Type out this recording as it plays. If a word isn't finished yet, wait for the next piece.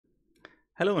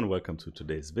Hello and welcome to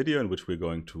today's video in which we're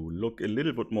going to look a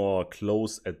little bit more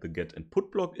close at the get and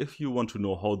put block. If you want to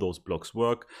know how those blocks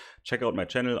work, check out my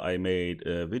channel. I made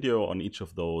a video on each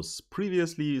of those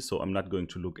previously, so I'm not going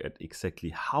to look at exactly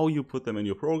how you put them in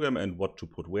your program and what to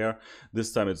put where.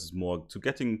 This time it's more to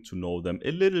getting to know them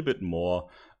a little bit more.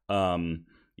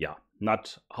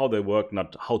 Not how they work,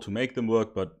 not how to make them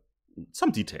work, but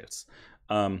some details.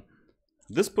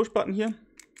 This push button here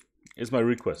is my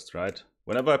request, right?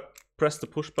 Whenever I press the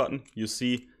push button, you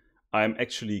see I'm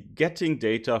actually getting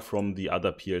data from the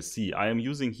other PLC. I am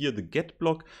using here the get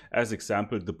block as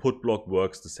example. The put block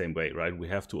works the same way, right? We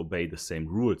have to obey the same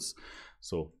rules.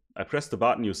 So I press the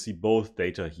button, you see both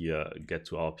data here get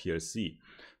to our PLC.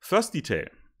 First detail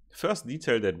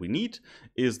that we need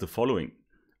is the following.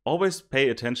 Always pay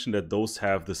attention that those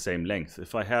have the same length.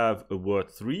 If I have a word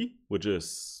 3, which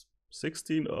is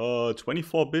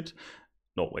 24-bit,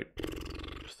 no wait,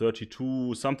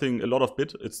 32 something, a lot of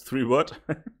bit, it's 3 word,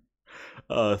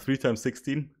 3 times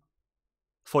 16,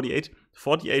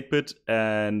 48-bit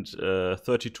and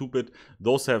 32-bit,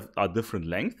 those are different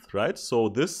length, right? So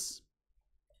this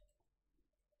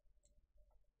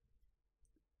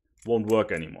won't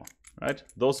work anymore, right?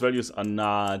 Those values are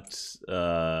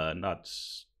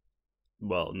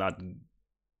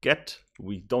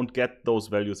we don't get those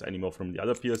values anymore from the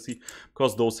other PLC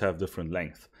because those have different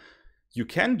length. You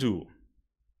can do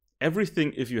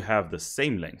everything if you have the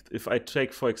same length. If I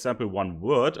take, for example, one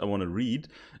word I want to read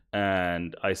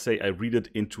and I say I read it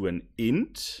into an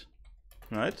int,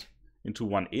 right? Into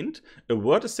one int. A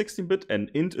word is 16-bit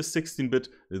and int is 16-bit.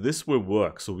 This will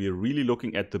work. So we are really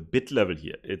looking at the bit level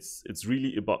here. It's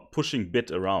really about pushing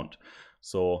bit around.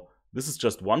 So this is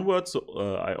just one word, so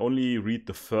I only read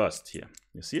the first here.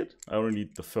 You see it? I only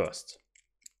read the first.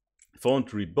 If I want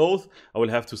to read both, I will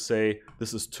have to say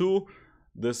this is 2,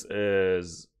 this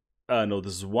is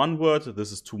this is 1 word,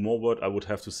 this is 2 more word. I would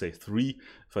have to say 3.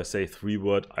 If I say 3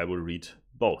 word, I will read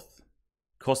both.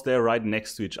 Because they're right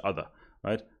next to each other,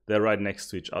 right? They're right next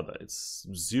to each other. It's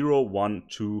 0, 1,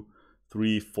 2,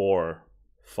 3, 4,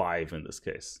 5 in this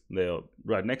case. They're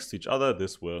right next to each other.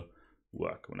 This will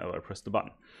work whenever I press the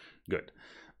button. Good.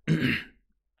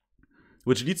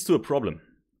 Which leads to a problem.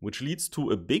 Which leads to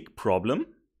a big problem,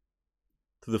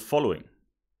 to the following.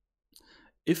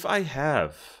 If I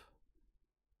have,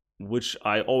 which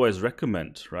I always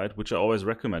recommend, right? Which I always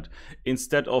recommend,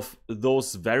 instead of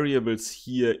those variables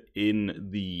here in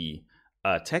the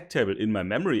tag table in my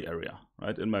memory area,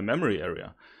 right? In my memory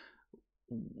area,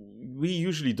 we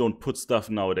usually don't put stuff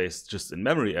nowadays just in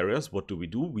memory areas. What do?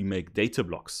 We make data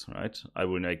blocks, right? I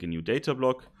will make a new data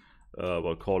block.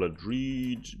 We'll call it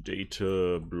read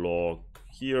data block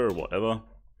here, whatever,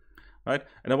 right?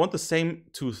 And I want the same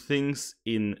two things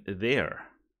in there.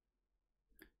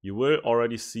 You will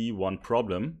already see one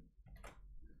problem,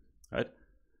 right?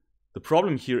 The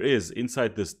problem here is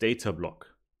inside this data block,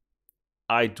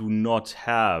 I do not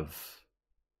have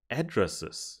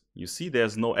addresses. You see,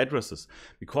 there's no addresses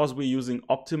because we're using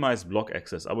optimized block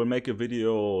access. I will make a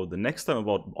video the next time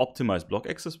about optimized block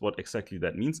access, what exactly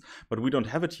that means, but we don't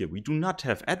have it here. We do not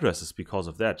have addresses because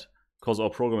of that, because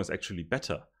our program is actually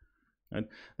better. And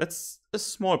that's a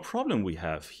small problem we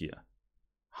have here.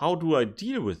 How do I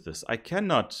deal with this? I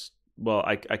cannot, well,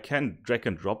 I can drag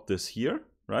and drop this here,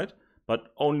 right?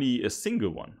 But only a single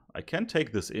one. I can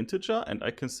take this integer and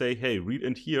I can say, hey, read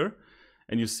in here.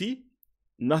 And you see,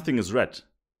 nothing is read.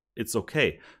 It's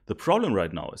okay. The problem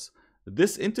right now is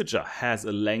this integer has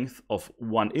a length of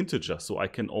 1 integer, so I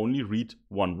can only read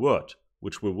 1 word,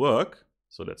 which will work.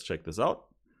 So let's check this out.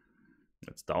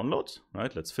 Let's download,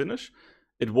 right? Let's finish.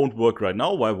 It won't work right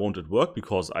now. Why won't it work?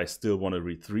 Because I still want to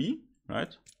read 3,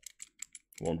 right?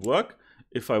 Won't work.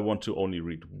 If I want to only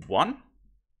read 1,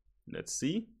 let's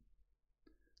see.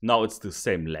 Now it's the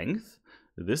same length.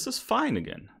 This is fine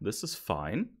again. This is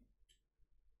fine.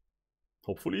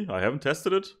 Hopefully, I haven't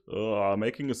tested it. I'm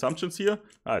making assumptions here.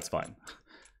 It's fine.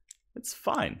 It's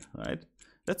fine, right?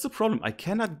 That's the problem. I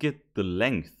cannot get the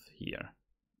length here.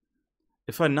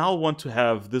 If I now want to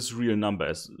have this real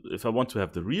number, if I want to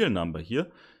have the real number here,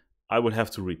 I will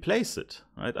have to replace it,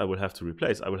 right? I will have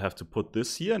to put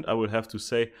this here and I will have to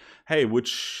say, hey,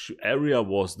 which area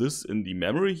was this in the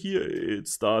memory here? It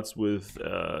starts with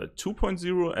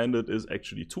 2.0 and it is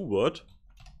actually 2 word.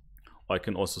 Or I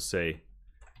can also say,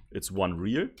 it's 1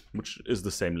 real, which is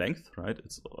the same length, right?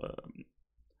 It's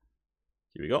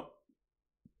here we go.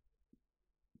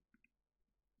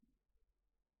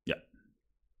 Yeah.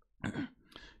 Here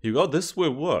you go. This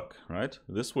will work, right?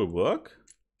 This will work,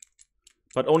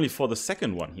 but only for the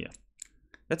second one here.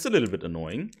 That's a little bit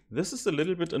annoying. This is a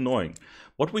little bit annoying.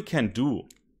 What we can do,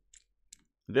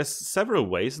 there's several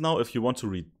ways now if you want to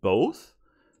read both.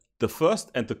 The first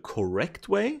and the correct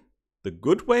way, the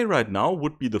good way right now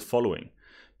would be the following.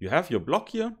 You have your block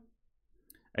here,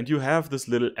 and you have this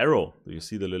little arrow. You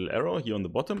see the little arrow here on the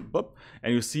bottom,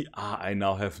 and you see, I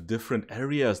now have different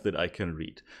areas that I can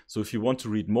read. So if you want to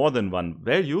read more than one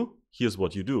value, here's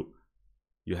what you do.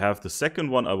 You have the second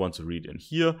one I want to read in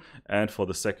here, and for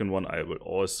the second one I will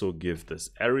also give this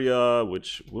area,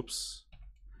 which, whoops,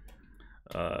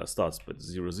 starts with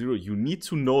 0, 0. You need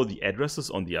to know the addresses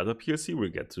on the other PLC. We'll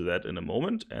get to that in a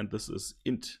moment, and this is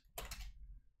int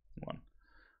 1.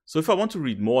 So if I want to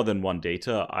read more than one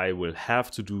data, I will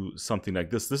have to do something like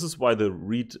this. This is why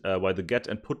the get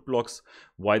and put blocks,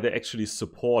 why they actually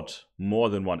support more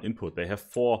than one input. They have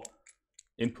 4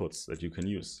 inputs that you can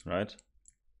use, right?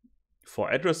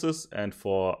 4 addresses and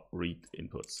 4 read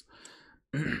inputs.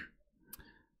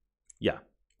 Yeah,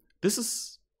 this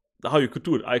is how you could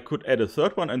do it. I could add a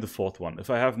third one and the fourth one. If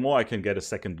I have more, I can get a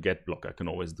second get block. I can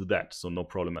always do that, so no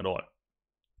problem at all.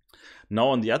 Now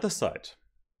on the other side,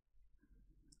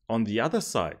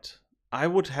 I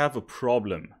would have a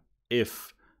problem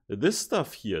if this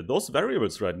stuff here, those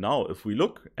variables right now, if we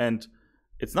look, and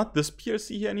it's not this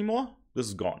PLC here anymore, this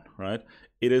is gone, right?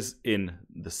 It is in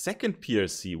the second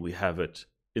PLC, we have it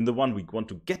in the one we want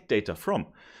to get data from.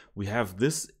 We have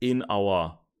this in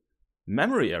our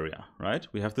memory area, right?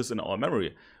 We have this in our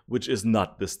memory, which is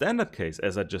not the standard case.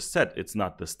 As I just said, it's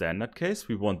not the standard case.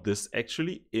 We want this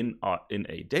actually in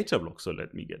a data block. So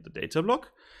let me get the data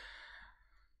block.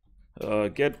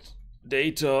 Get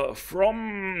data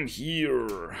from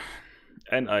here.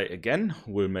 And I again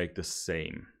will make the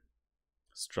same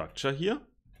structure here.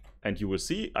 And you will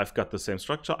see I've got the same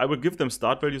structure. I will give them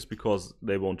start values because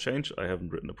they won't change. I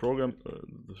haven't written a program.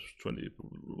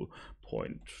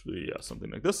 20.3, yeah, something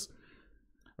like this.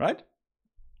 Right?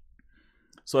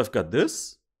 So I've got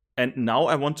this. And now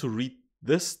I want to read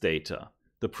this data.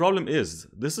 The problem is,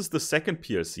 this is the second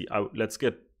PLC. Let's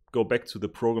go back to the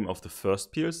program of the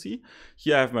first PLC.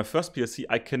 Here I have my first PLC.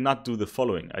 I cannot do the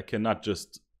following. I cannot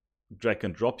just drag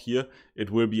and drop here. It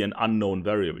will be an unknown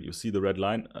variable. You see the red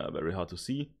line? Very hard to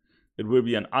see. It will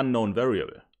be an unknown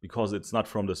variable because it's not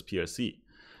from this PLC.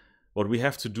 What we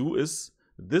have to do is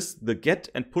the get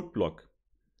and put block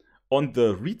on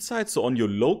the read side, so on your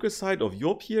local side of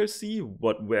your PLC,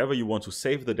 wherever you want to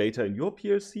save the data in your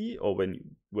PLC, or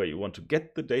where you want to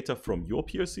get the data from your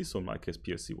PLC, so in my case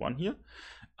PLC 1 here,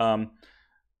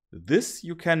 this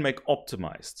you can make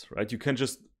optimized, right? You can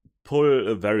just pull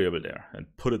a variable there and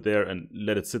put it there and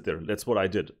let it sit there. That's what I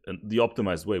did, and the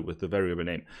optimized way with the variable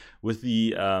name. With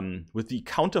the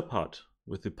counterpart,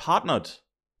 with the partnered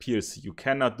PLC, you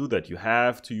cannot do that. You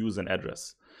have to use an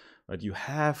address. Right? You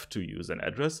have to use an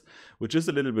address, which is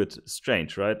a little bit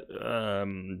strange, right?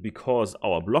 Because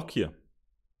our block here,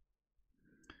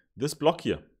 this block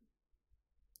here,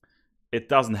 it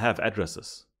doesn't have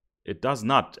addresses. It does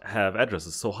not have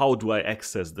addresses. So how do I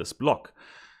access this block?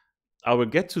 I will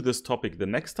get to this topic the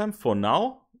next time. For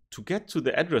now, to get to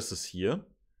the addresses here,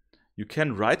 you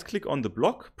can right-click on the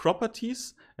block,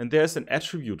 properties, and there's an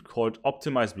attribute called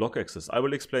optimize block access. I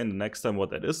will explain the next time what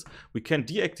that is. We can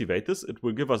deactivate this. It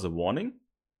will give us a warning,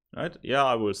 right? Yeah,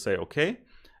 I will say okay.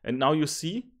 And now you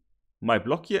see my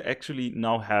block here actually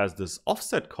now has this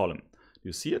offset column.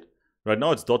 You see it? Right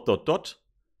now it's ...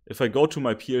 If I go to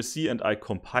my PLC and I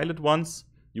compile it once,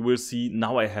 you will see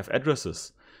now I have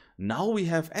addresses. Now we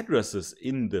have addresses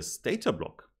in this data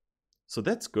block. So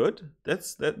that's good.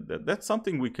 That's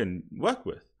something we can work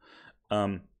with.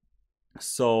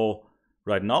 So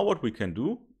right now what we can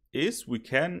do is we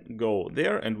can go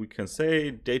there and we can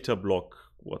say data block,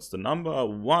 what's the number?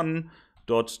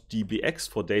 1.dbx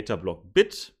for data block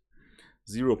bit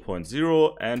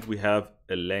 0.0, and we have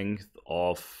a length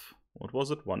of, what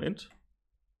was it? 1 int?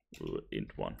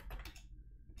 Int 1.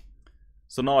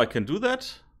 So now I can do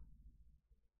that.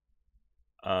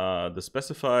 The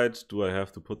specified, do I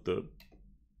have to put the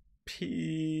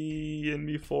P in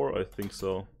before? I think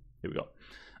so. Here we go.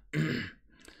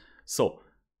 So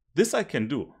this I can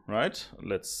do, right?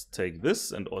 Let's take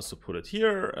this and also put it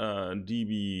here.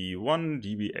 db1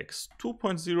 dbx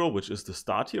 2.0, which is the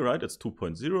start here, right? It's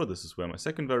 2.0. This is where my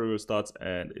second variable starts,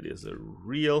 and it is a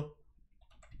real,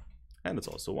 and it's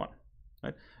also 1.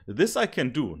 Right? This I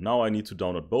can do. Now I need to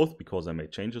download both because I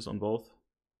made changes on both.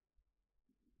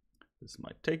 This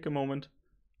might take a moment.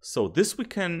 So this we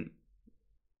can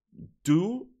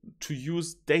do to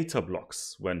use data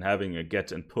blocks when having a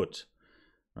get and put,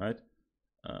 right?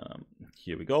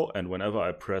 Here we go. And whenever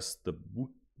I press the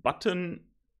button,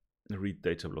 read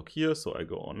data block here. So I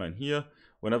go online here.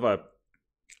 Whenever I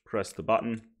press the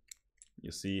button,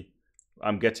 you see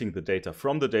I'm getting the data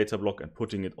from the data block and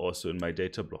putting it also in my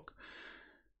data block.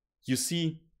 You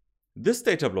see, this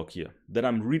data block here that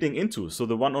I'm reading into, so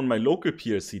the one on my local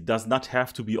PLC, does not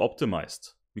have to be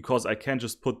optimized because I can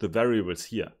just put the variables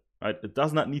here, right? It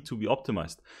does not need to be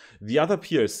optimized. The other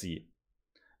PLC,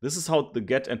 this is how the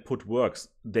get and put works.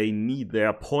 They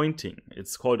are pointing.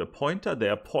 It's called a pointer. They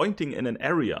are pointing in an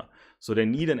area, so they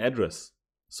need an address.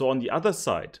 So on the other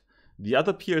side, the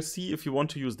other PLC, if you want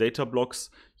to use data blocks,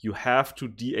 you have to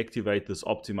deactivate this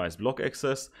optimized block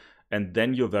access, and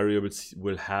then your variables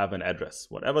will have an address.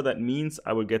 Whatever that means,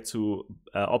 I will get to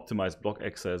optimize block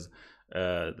access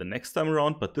the next time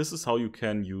around, but this is how you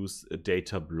can use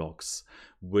data blocks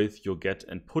with your get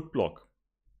and put block.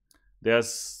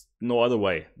 There's no other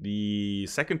way. The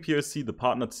second PLC, the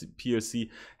partner PLC,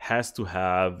 has to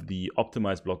have the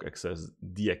optimized block access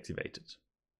deactivated.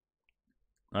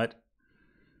 Right?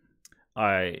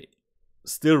 I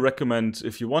still recommend,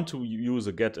 if you want to use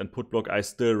a get and put block, I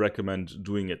still recommend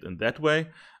doing it in that way.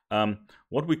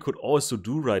 What we could also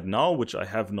do right now, which I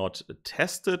have not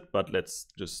tested, but let's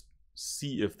just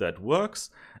see if that works.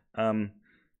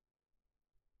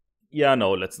 Yeah,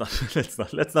 no, let's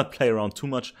not play around too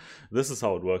much. This is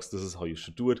how it works. This is how you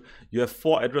should do it. You have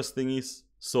 4 address thingies.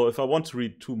 So if I want to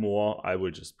read 2 more, I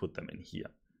will just put them in here.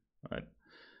 Right?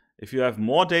 If you have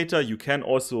more data, you can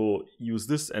also use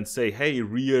this and say, hey,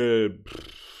 real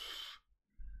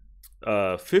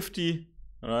 50,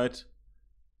 right?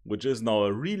 Which is now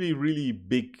a really, really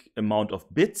big amount of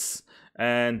bits.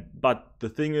 But the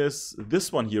thing is,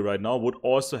 this one here right now would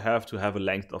also have to have a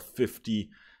length of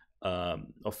 50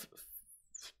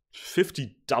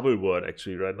 double word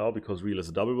actually right now, because real is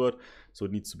a double word. So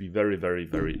it needs to be very, very,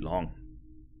 very long.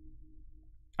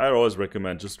 I always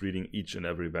recommend just reading each and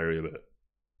every variable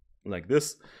like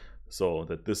this, so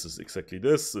that this is exactly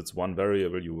this. It's one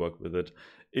variable, you work with it.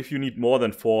 If you need more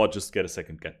than 4, just get a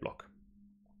second get block.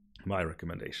 My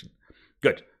recommendation.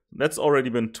 Good. That's already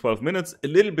been 12 minutes. A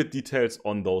little bit details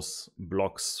on those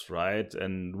blocks, right?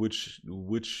 And which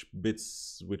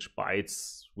bits, which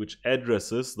bytes, which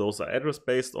addresses. Those are address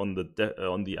based. On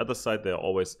the other side, they're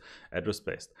always address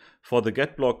based. For the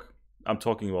get block, I'm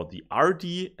talking about the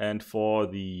RD, and for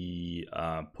the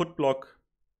put block,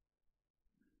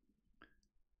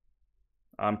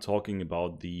 I'm talking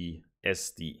about the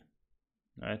SD,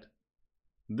 right?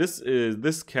 This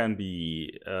can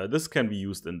be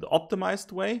used in the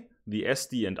optimized way, the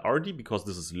SD and RD, because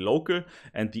this is local,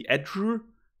 and the addr,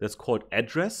 that's called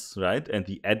address, right? And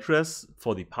the address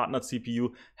for the partnered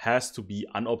CPU has to be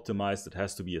unoptimized. It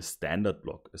has to be a standard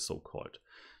block, so-called.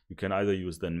 You can either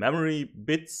use then memory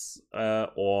bits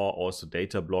or also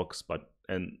data blocks, but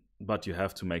you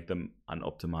have to make them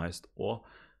unoptimized or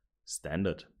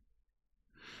standard.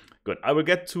 Good. I will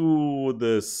get to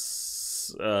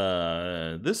this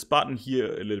button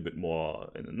here a little bit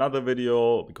more in another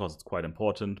video, because it's quite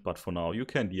important. But for now, you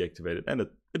can deactivate it, and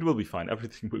it will be fine.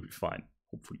 Everything will be fine.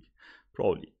 Hopefully,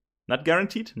 probably. Not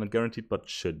guaranteed, but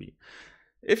should be.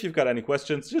 If you've got any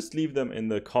questions, just leave them in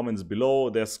the comments below.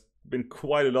 There's been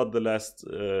quite a lot the last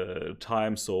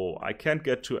time, so I can't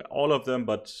get to all of them,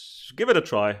 but give it a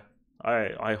try.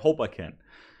 I hope I can.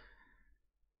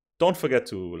 Don't forget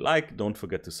to like, don't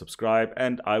forget to subscribe,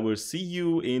 and I will see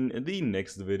you in the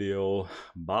next video.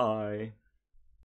 Bye.